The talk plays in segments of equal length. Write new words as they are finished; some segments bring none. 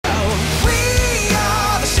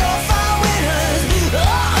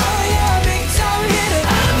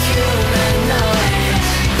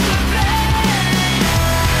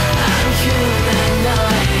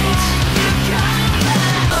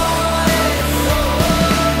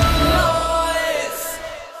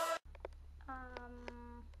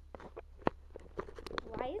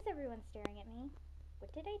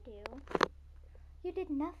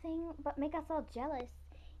but make us all jealous.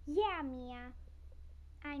 Yeah, Mia.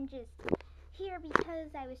 I'm just here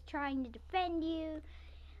because I was trying to defend you,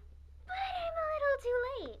 but I'm a little too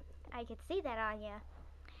late. I could see that on ya.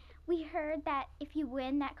 We heard that if you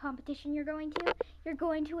win that competition you're going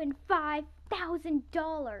to win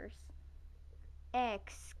 $5,000.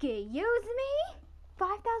 Excuse me?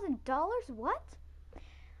 $5,000? What?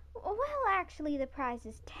 Well, actually, the prize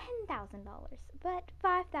is $10,000, but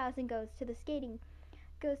 $5,000 goes to the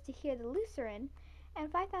goes to hear the Lutheran,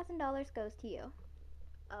 and $5,000 goes to you.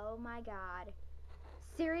 Oh my God!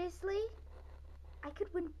 Seriously? I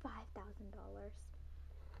could win $5,000.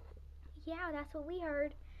 Yeah, that's what we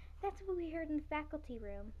heard. That's what we heard in the faculty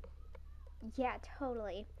room. Yeah,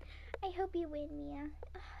 totally. I hope you win, Mia.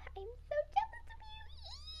 I'm so jealous of you.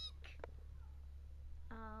 Eek!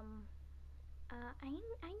 I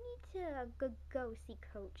need to go see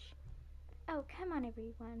Coach. Oh, come on,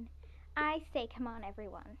 everyone. I say come on,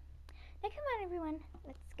 everyone. Now, come on, everyone.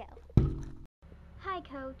 Let's go. Hi,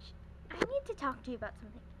 Coach. I need to talk to you about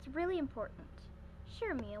something. It's really important.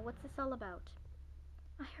 Sure, Mia. What's this all about?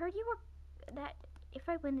 I heard that if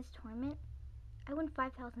I win this tournament, I win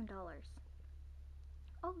 $5,000.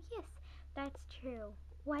 Oh, yes, that's true.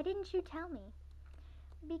 Why didn't you tell me?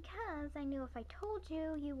 Because I knew if I told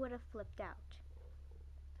you, you would have flipped out.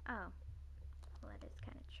 Oh, well, that is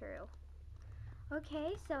kind of true.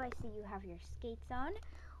 Okay, so I see you have your skates on.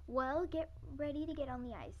 Well, get ready to get on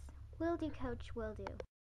the ice. Will do, Coach, will do.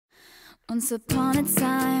 Once upon a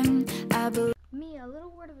time, I believe. Mia, a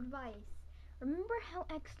little word of advice. Remember how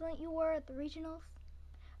excellent you were at the regionals?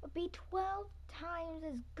 Be 12 times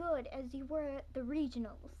as good as you were at the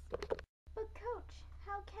regionals. But Coach,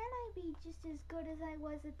 how can I be just as good as I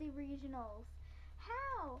was at the regionals?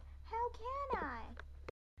 How? How can I?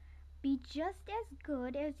 Be just as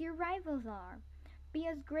good as your rivals are. Be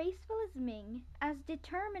as graceful as Ming, as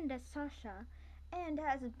determined as Sasha, and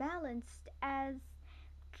as balanced as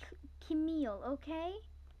Camille, okay?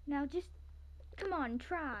 Now just, come on,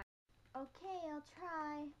 try. Okay, I'll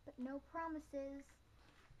try, but no promises.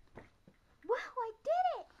 Wow, I did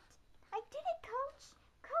it! I did it, Coach!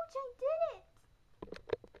 Coach, I did it!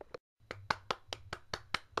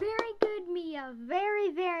 Very good, Mia. Very,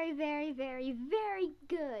 very, very, very, very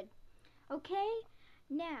good. Okay?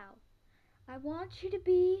 Now, I want you to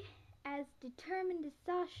be as determined as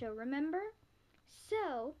Sasha, remember?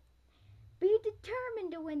 So, be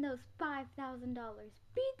determined to win those $5,000.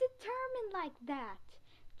 Be determined like that.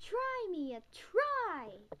 Try, Mia,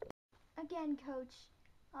 try! Again, Coach,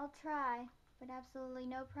 I'll try, but absolutely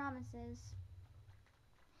no promises.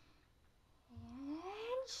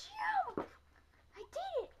 And jump! I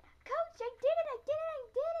did it! Coach, I did it! I did it! I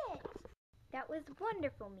did it! That was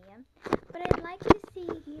wonderful, Mia. But I'd like to see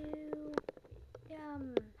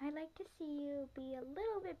you, be a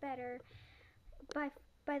little bit better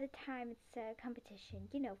by the time it's a competition.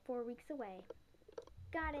 4 weeks away.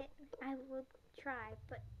 Got it. I will try,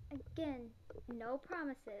 but again, no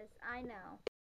promises. I know.